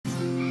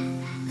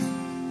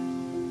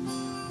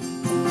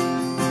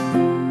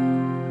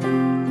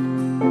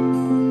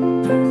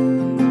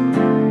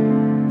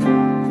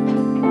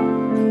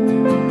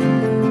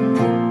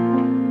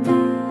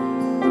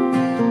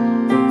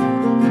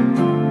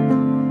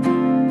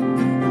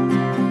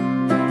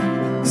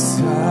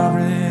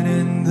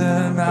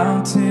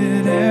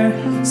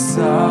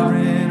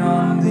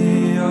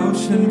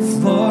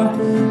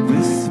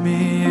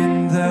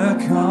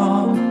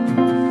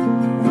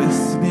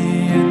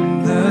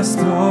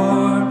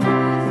storm,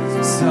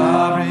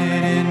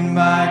 sovereign in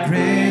my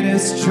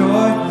greatest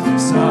joy,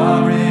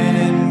 sovereign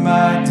in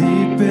my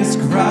deepest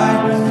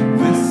cry,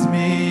 with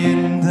me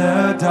in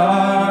the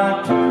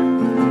dark,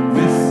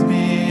 with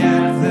me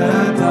at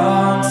the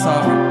dawn,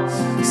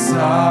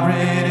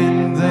 sovereign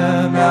in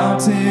the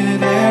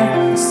mountain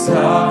air,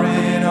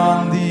 sovereign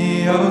on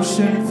the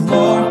ocean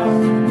floor,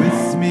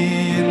 with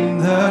me in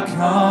the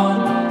calm,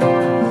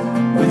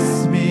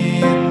 with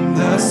me in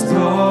the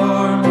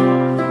storm,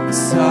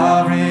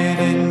 sovereign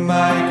in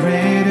my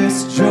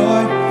greatest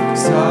joy,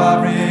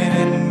 sovereign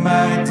in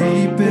my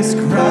deepest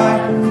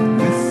cry,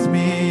 with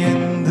me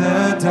in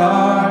the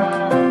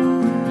dark,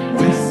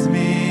 with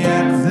me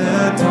at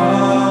the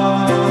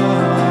dawn.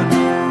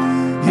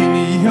 In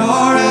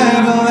your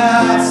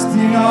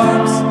everlasting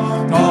arms,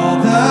 all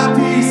the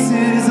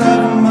pieces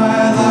of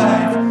my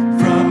life,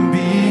 from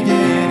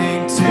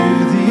beginning to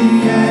the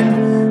end,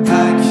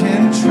 I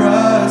can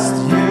trust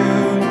you.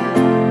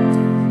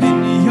 In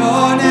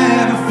your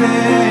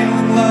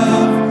never-failing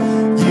love,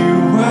 you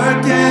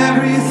work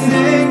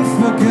everything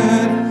for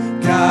good.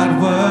 God,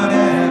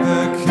 whatever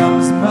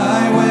comes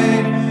my way,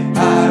 I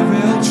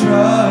will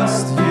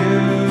trust you.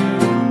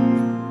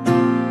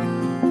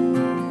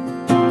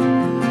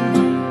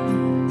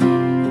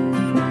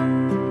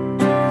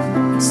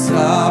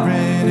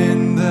 Sovereign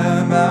in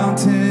the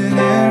mountain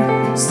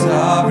air,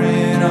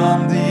 sovereign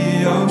on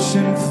the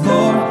ocean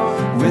floor,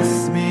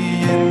 with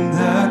me in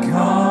the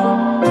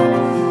calm,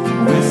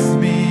 with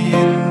me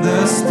in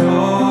the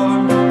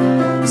storm,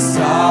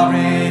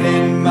 sovereign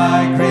in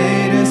my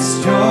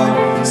greatest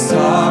joy,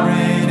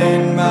 sovereign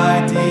in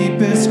my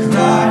deepest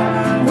cry,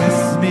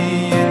 with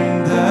me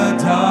in the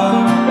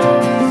dark,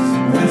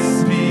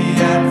 with me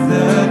at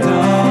the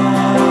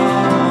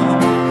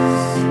dawn.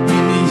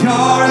 In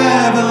your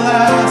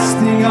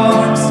everlasting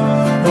arms,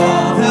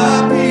 all the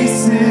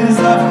pieces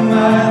of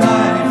my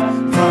life,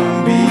 from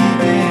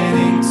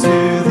beginning to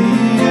the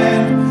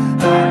end,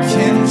 I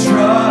can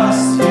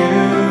trust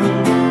you.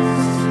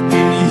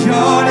 In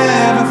your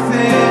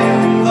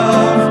never-failing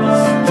love,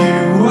 you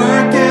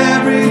work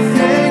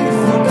everything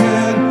for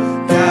good.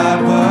 God,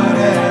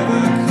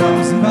 whatever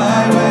comes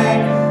my way,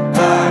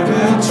 I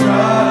will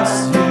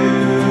trust you.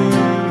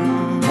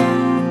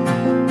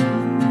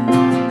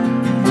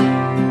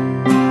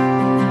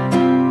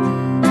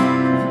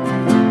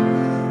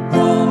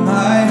 All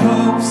my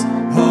hopes,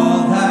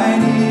 all I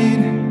need,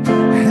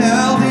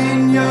 held in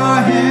your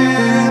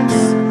hands.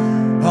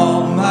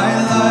 All my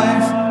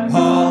life,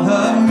 all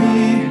of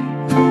me,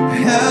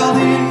 held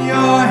in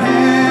your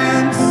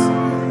hands.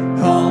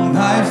 All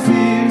my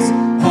fears,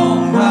 all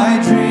my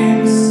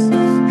dreams,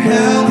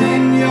 held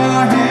in your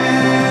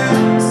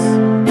hands.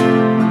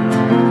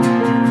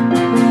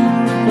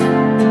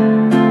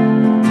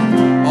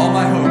 All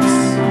my hopes,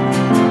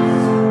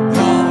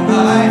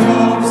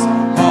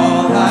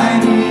 all I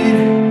need,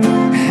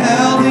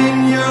 held in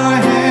your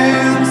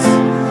hands.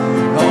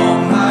 All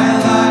my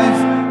life,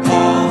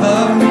 all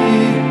of me,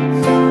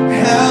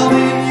 held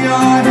in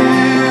your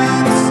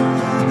hands.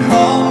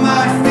 All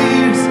my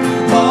fears,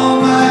 all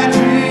my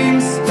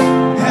dreams,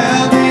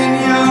 held in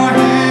your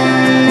hands.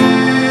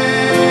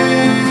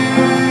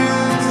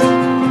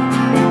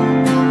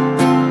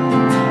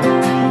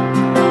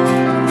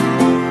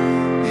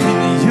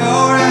 In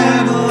your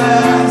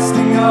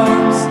everlasting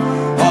arms,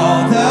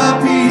 all the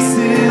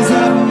pieces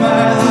of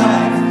my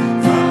life,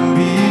 from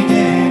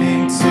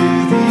beginning to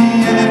the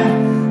end,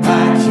 I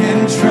can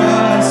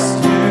trust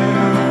you.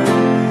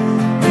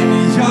 In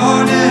your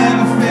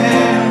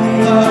never-failing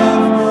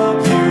love,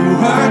 you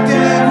work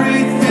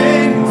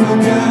everything for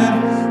good.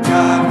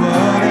 God,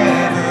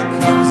 whatever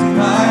comes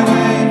my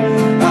way,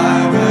 I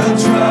will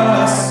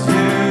trust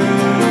you.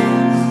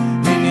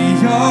 In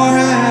your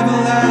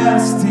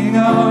everlasting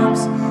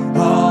arms,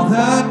 all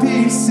the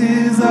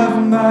pieces of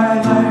my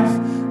life,